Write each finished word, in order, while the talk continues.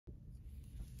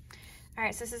All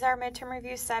right, so this is our midterm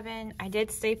review 7. I did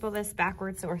staple this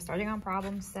backwards, so we're starting on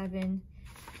problem 7,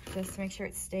 just to make sure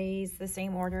it stays the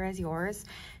same order as yours.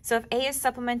 So if A is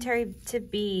supplementary to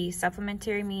B,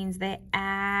 supplementary means they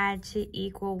add to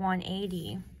equal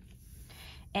 180.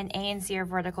 And A and C are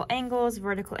vertical angles.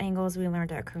 Vertical angles we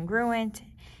learned are congruent.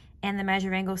 And the measure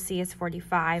of angle C is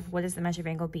 45. What is the measure of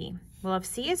angle B? Well, if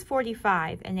C is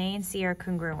 45 and A and C are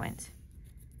congruent,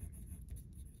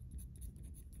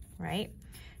 right?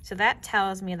 So that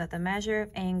tells me that the measure of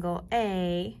angle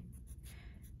A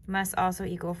must also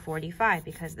equal 45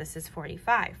 because this is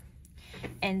 45.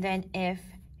 And then if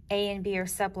A and B are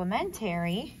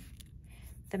supplementary,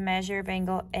 the measure of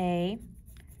angle A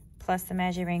plus the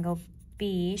measure of angle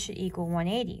B should equal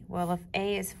 180. Well, if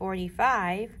A is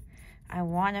 45, I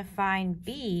want to find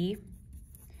B.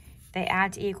 They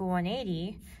add to equal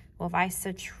 180. Well, if I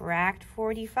subtract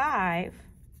 45,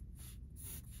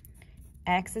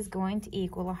 X is going to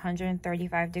equal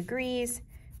 135 degrees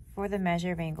for the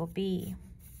measure of angle B.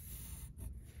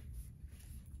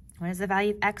 What is the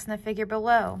value of X in the figure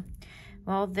below?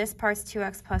 Well, this part's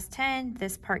 2X plus 10.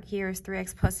 This part here is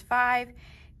 3X plus 5.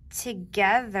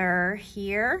 Together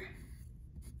here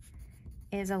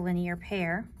is a linear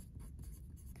pair.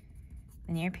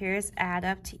 Linear pairs add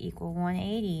up to equal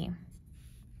 180.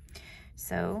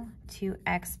 So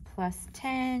 2X plus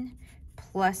 10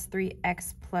 plus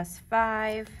 3X plus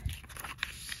 5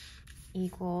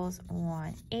 equals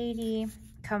 180.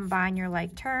 Combine your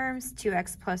like terms.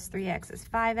 2X plus 3X is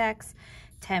 5X.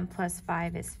 10 plus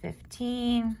 5 is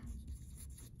 15.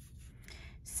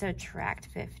 Subtract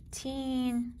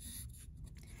 15.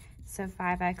 So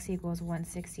 5X equals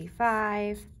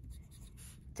 165.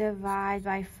 Divide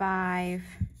by 5.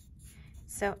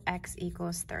 So X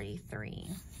equals 33.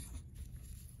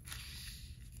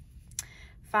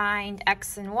 Find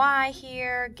X and Y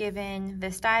here, given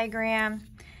this diagram.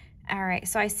 All right,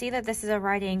 so I see that this is a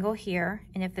right angle here,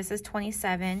 and if this is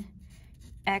 27,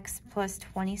 X plus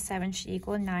 27 should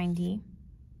equal 90.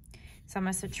 So I'm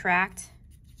gonna subtract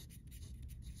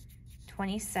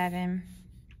 27,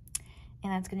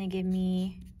 and that's gonna give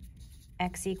me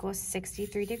X equals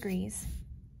 63 degrees.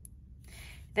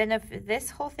 Then if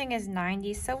this whole thing is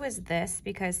 90, so is this,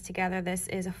 because together this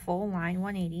is a full line,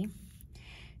 180.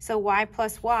 So Y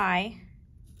plus Y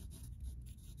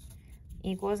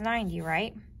equals 90,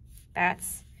 right? That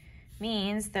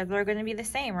means that they're going to be the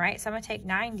same, right? So I'm going to take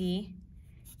 90,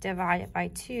 divide it by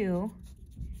 2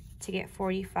 to get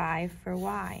 45 for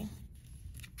Y.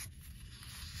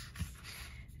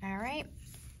 All right.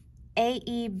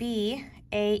 AEB,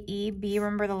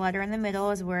 remember the letter in the middle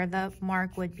is where the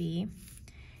mark would be,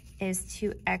 is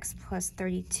 2X plus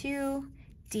 32.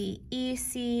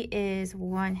 DEC is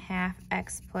 1/2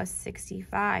 X plus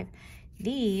 65.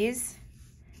 These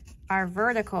are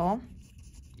vertical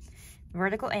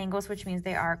angles, which means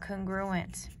they are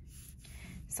congruent.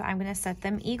 So I'm going to set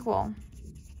them equal.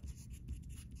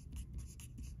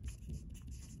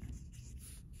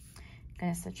 I'm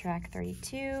going to subtract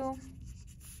 32.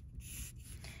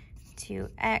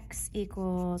 2X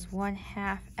equals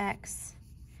 1/2 X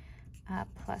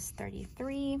plus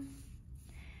 33.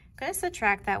 I'm going to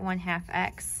subtract that 1/2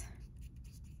 X.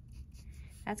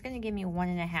 That's going to give me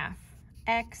 1/2.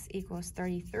 X equals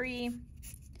 33.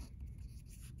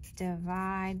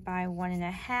 Divide by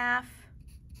 1/2.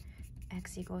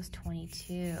 X equals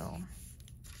 22.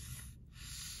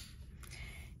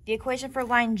 The equation for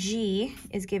line G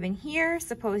is given here.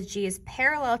 Suppose G is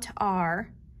parallel to R.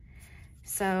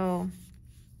 So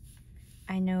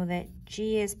I know that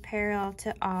G is parallel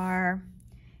to R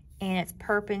and it's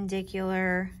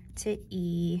perpendicular to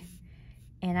E,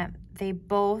 and they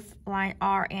both, line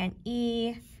R and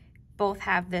E, both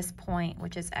have this point,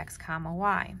 which is X comma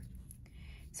Y.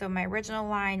 So my original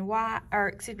line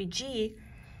G,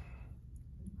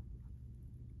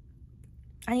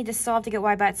 I need to solve to get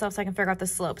Y by itself so I can figure out the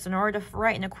slope. So in order to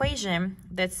write an equation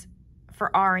that's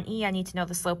for R and E, I need to know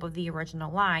the slope of the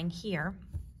original line here.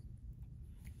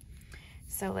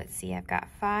 So let's see, I've got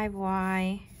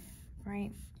 5Y,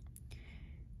 right,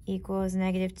 equals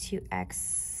negative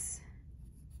 2X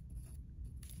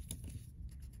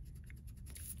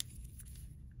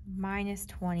minus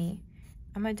 20.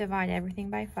 I'm going to divide everything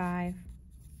by 5.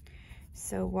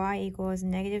 So Y equals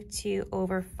negative 2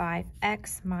 over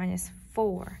 5X minus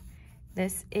 4.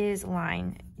 This is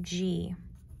line G.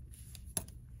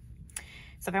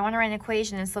 So if I want to write an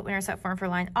equation in slope-intercept form for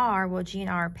line R, well, G and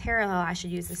R are parallel. I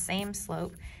should use the same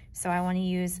slope. So I want to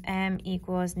use M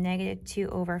equals negative 2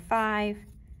 over 5.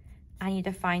 I need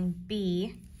to find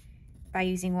B by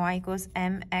using Y equals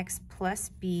MX plus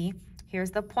B. Here's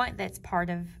the point that's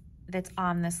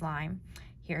on this line.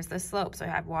 Here's the slope. So I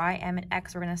have y, m, and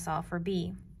x. We're going to solve for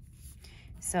b.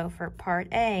 So for part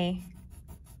A,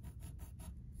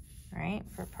 right,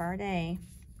 for part A,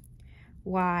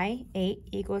 y, 8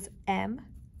 equals m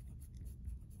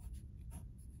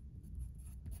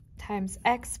times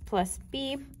x plus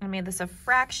b. I made this a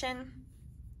fraction.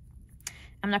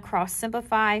 I'm going to cross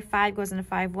simplify. 5 goes into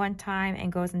 5 one time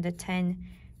and goes into 10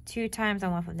 two times.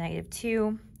 I'm left with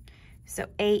 -2. So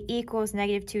a equals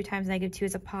 -2 times -2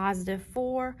 is a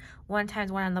 +4. 1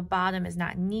 times 1 on the bottom is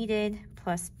not needed,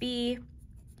 plus b.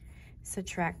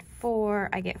 Subtract 4,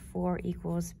 I get 4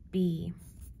 equals b.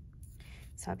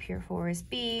 So up here 4 is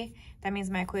b. That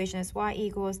means my equation is y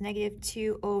equals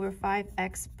 -2 over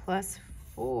 5x plus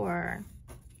 4.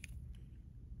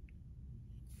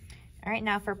 All right,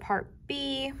 now for part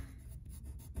B,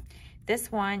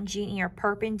 this one, G and E are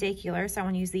perpendicular, so I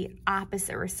want to use the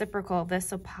opposite reciprocal of this,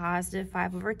 so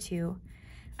 +5/2.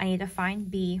 I need to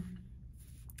find B.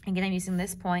 Again, I'm using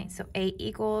this point, so A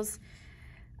equals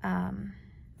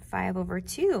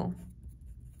 5/2.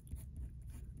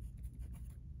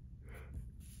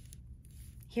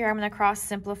 Here I'm going to cross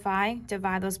simplify,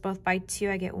 divide those both by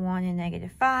 2, I get 1 and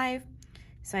 -5.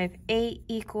 So I have 8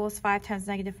 equals 5 times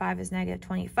 -5 is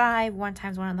 -25. 1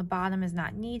 times 1 on the bottom is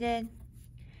not needed.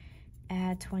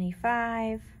 Add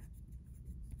 25.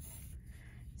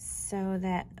 So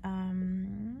that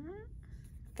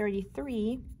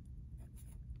 33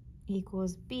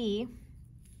 equals B.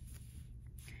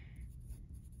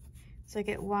 So I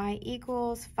get y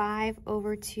equals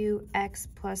 5/2x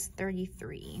plus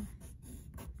 33.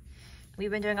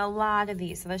 We've been doing a lot of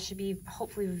these, so this should be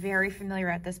hopefully very familiar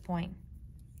at this point.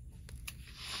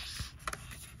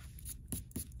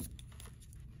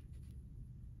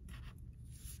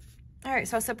 All right,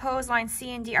 so suppose lines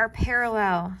C and D are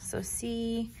parallel. So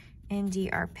C and D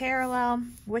are parallel.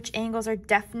 Which angles are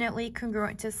definitely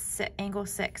congruent to angle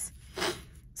 6?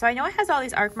 So I know it has all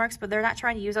these arc marks, but they're not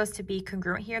trying to use us to be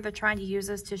congruent here. They're trying to use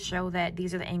us to show that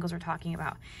these are the angles we're talking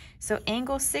about. So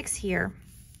angle 6 here,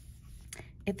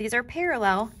 if these are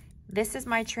parallel, this is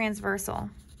my transversal.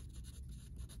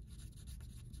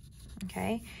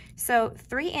 Okay, so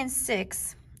 3 and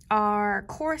 6 are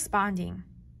corresponding,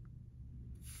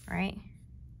 right?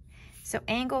 So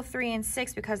angle 3 and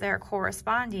 6, because they're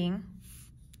corresponding,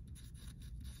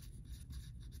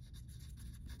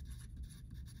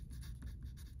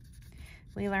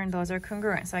 we learned those are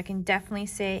congruent. So I can definitely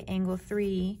say angle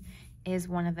 3 is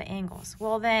one of the angles.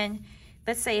 Well then,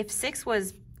 let's say if 6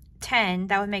 was 10,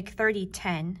 that would make 30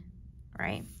 10,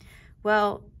 right?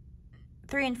 Well,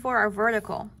 3 and 4 are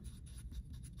vertical.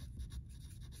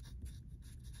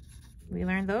 We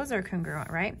learned those are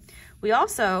congruent, right? We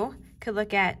also could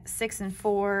look at 6 and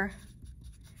 4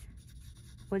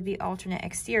 would be alternate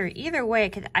exterior. Either way,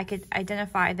 I could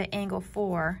identify that angle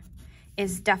 4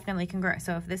 is definitely congruent.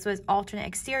 So if this was alternate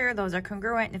exterior, those are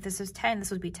congruent. If this was 10,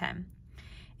 this would be 10.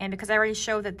 And because I already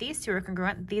showed that these two are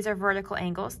congruent, these are vertical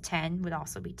angles, 10 would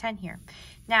also be 10 here.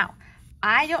 Now,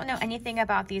 I don't know anything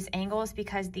about these angles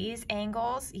because these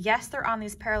angles, yes, they're on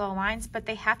these parallel lines, but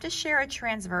they have to share a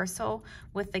transversal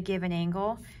with the given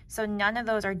angle. So none of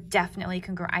those are definitely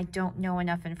congruent. I don't know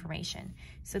enough information.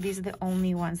 So these are the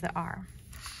only ones that are.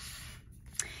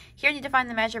 Here I need to find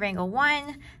the measure of angle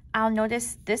 1. I'll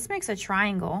notice this makes a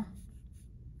triangle.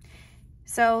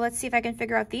 So let's see if I can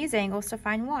figure out these angles to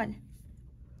find 1.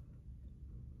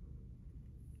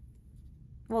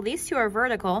 Well, these two are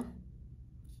vertical,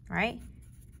 right?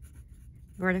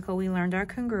 Vertical, we learned, are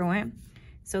congruent.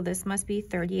 So this must be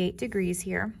 38 degrees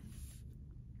here.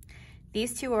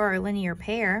 These two are a linear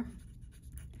pair.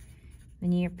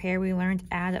 Linear pair, we learned,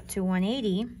 add up to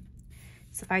 180.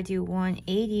 So if I do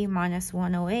 180 minus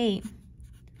 108,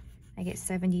 I get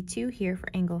 72 here for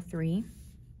angle 3.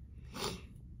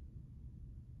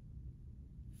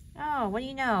 Oh, what do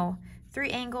you know? 3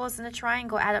 angles in a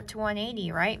triangle add up to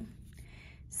 180, right?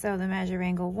 So the measure of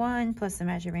angle 1 plus the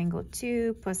measure of angle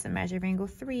 2 plus the measure of angle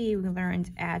 3, we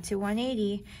learned add to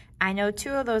 180. I know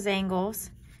 2 of those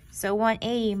angles. So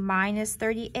 180 minus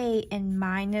 38 and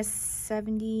minus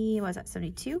 70, what is that,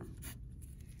 72?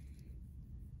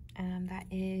 That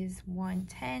is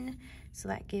 110. So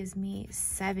that gives me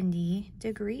 70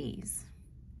 degrees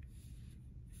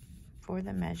for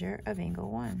the measure of angle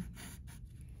 1.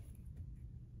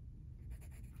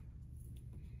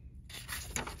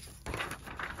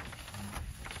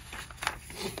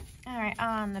 All right,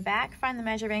 on the back, find the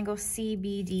measure of angle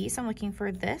CBD. So I'm looking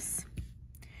for this.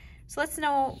 So let's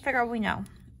figure out what we know.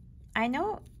 I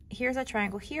know here's a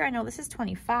triangle here. I know this is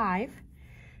 25.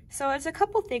 So there's a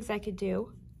couple things I could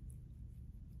do.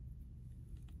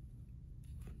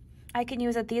 I can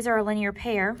use that these are a linear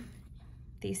pair.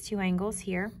 these two angles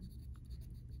here,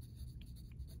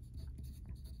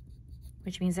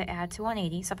 which means I add to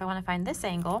 180. So if I want to find this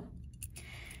angle,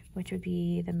 which would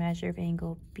be the measure of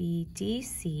angle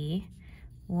BDC,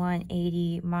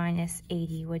 180 minus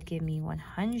 80 would give me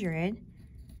 100.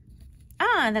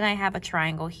 And then I have a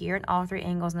triangle here, and all three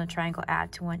angles in the triangle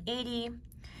add to 180.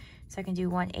 So I can do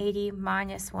 180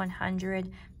 minus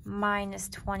 100 minus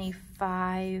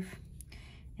 25,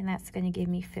 and that's going to give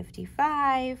me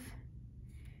 55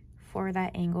 for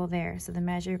that angle there. So the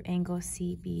measure of angle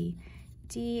CBD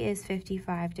is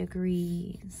 55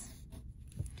 degrees.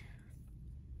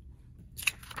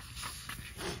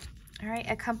 All right,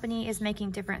 a company is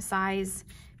making different size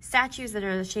statues that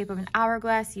are the shape of an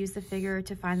hourglass. Use the figure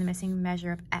to find the missing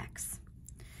measure of X.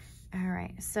 All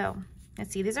right, so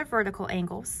let's see, these are vertical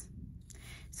angles.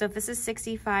 So if this is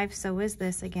 65, so is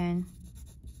this again.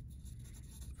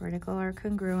 Vertical or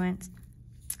congruent.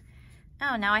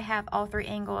 Oh, now I have all three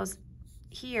angles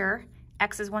here.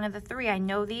 X is one of the three. I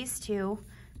know these two.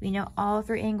 We know all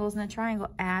three angles in the triangle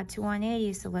add to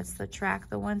 180, so let's subtract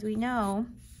the ones we know.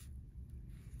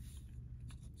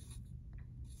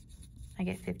 I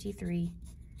get 53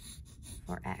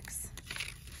 for X.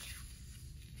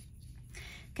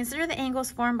 Consider the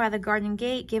angles formed by the garden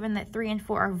gate. Given that 3 and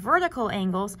 4 are vertical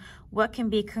angles, what can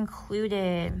be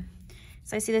concluded?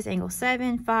 So I see this angle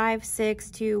 7, 5, 6,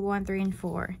 2, 1, 3, and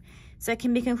 4. So it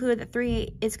can be concluded that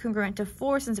 3 is congruent to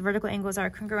 4 since vertical angles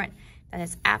are congruent. That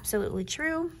is absolutely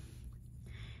true.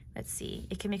 Let's see.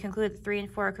 It can be concluded that 3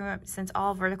 and 4 are congruent since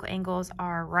all vertical angles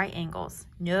are right angles.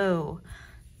 No.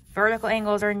 Vertical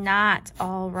angles are not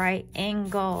all right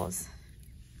angles.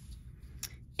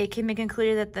 It can be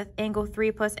concluded that the angle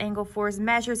 3 plus angle 4's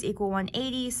measures equal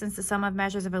 180 since the sum of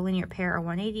measures of a linear pair are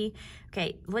 180.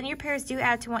 Okay, linear pairs do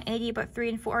add to 180, but 3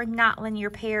 and 4 are not linear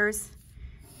pairs.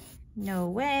 No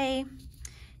way.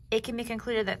 It can be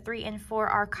concluded that 3 and 4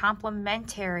 are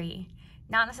complementary.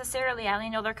 Not necessarily. I only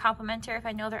know they're complementary if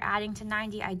I know they're adding to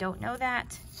 90. I don't know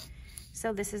that.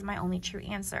 So this is my only true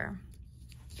answer.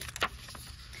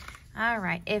 All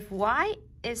right, if y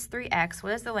is 3x,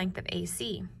 what is the length of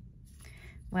AC?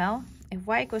 Well, if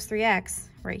y equals 3x,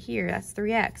 right here, that's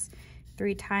 3x.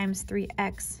 3 times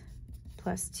 3x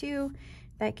plus 2,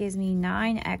 that gives me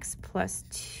 9x plus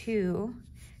 2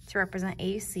 to represent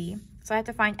AC. So I have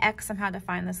to find x somehow to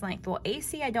find this length. Well,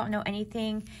 AC, I don't know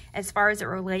anything as far as it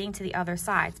relating to the other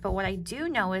sides. But what I do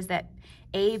know is that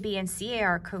A, B, and CA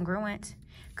are congruent.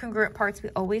 Congruent parts we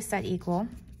always set equal.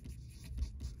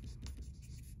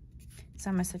 So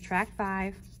I'm going to subtract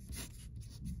 5.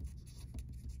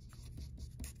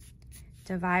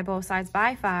 Divide both sides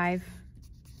by 5.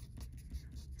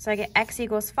 So I get x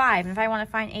equals 5. And if I want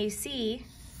to find AC,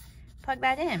 plug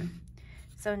that in.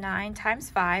 So 9 times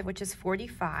 5, which is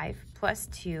 45, plus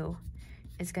 2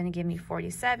 is going to give me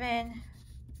 47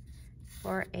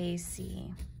 for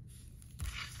AC.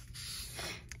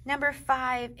 Number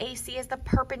 5, AC is the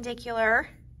perpendicular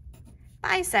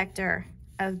bisector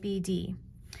of BD.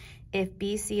 If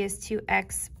BC is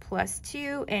 2x plus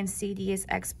 2 and CD is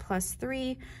x plus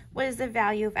 3, what is the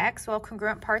value of x? Well,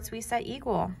 congruent parts we set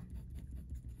equal.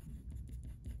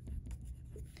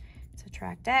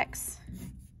 Subtract x.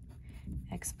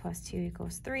 X plus 2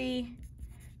 equals 3.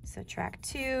 Subtract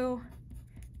 2.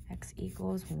 X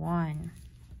equals 1.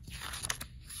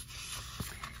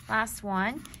 Last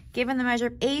one. Given the measure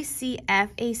of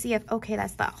ACF, okay,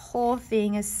 that's that whole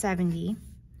thing is 70.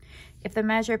 If the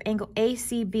measure of angle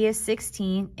ACB is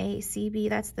 16, ACB,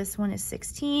 that's this one, is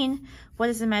 16. What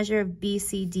is the measure of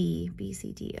BCD?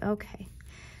 BCD, okay.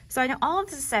 So I know all of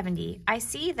this is 70. I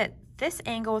see that this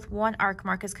angle with one arc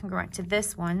mark is congruent to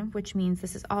this one, which means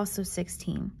this is also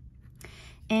 16.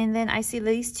 And then I see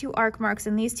these two arc marks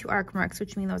and these two arc marks,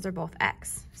 which mean those are both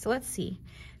x. So let's see.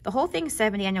 The whole thing is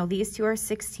 70. I know these two are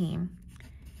 16.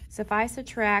 So if I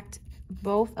subtract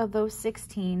both of those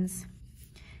 16s,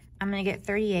 I'm going to get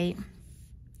 38.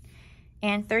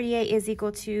 And 38 is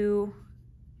equal to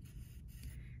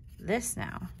this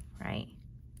now, right?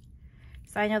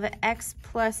 So I know that x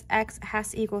plus x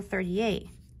has to equal 38.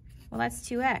 Well, that's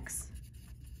 2x.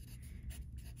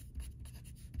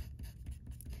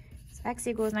 So x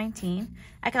equals 19.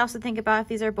 I can also think about if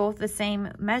these are both the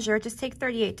same measure, just take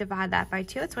 38, divide that by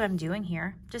 2. That's what I'm doing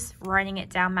here. Just writing it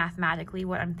down mathematically,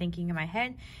 what I'm thinking in my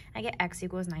head. I get x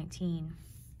equals 19.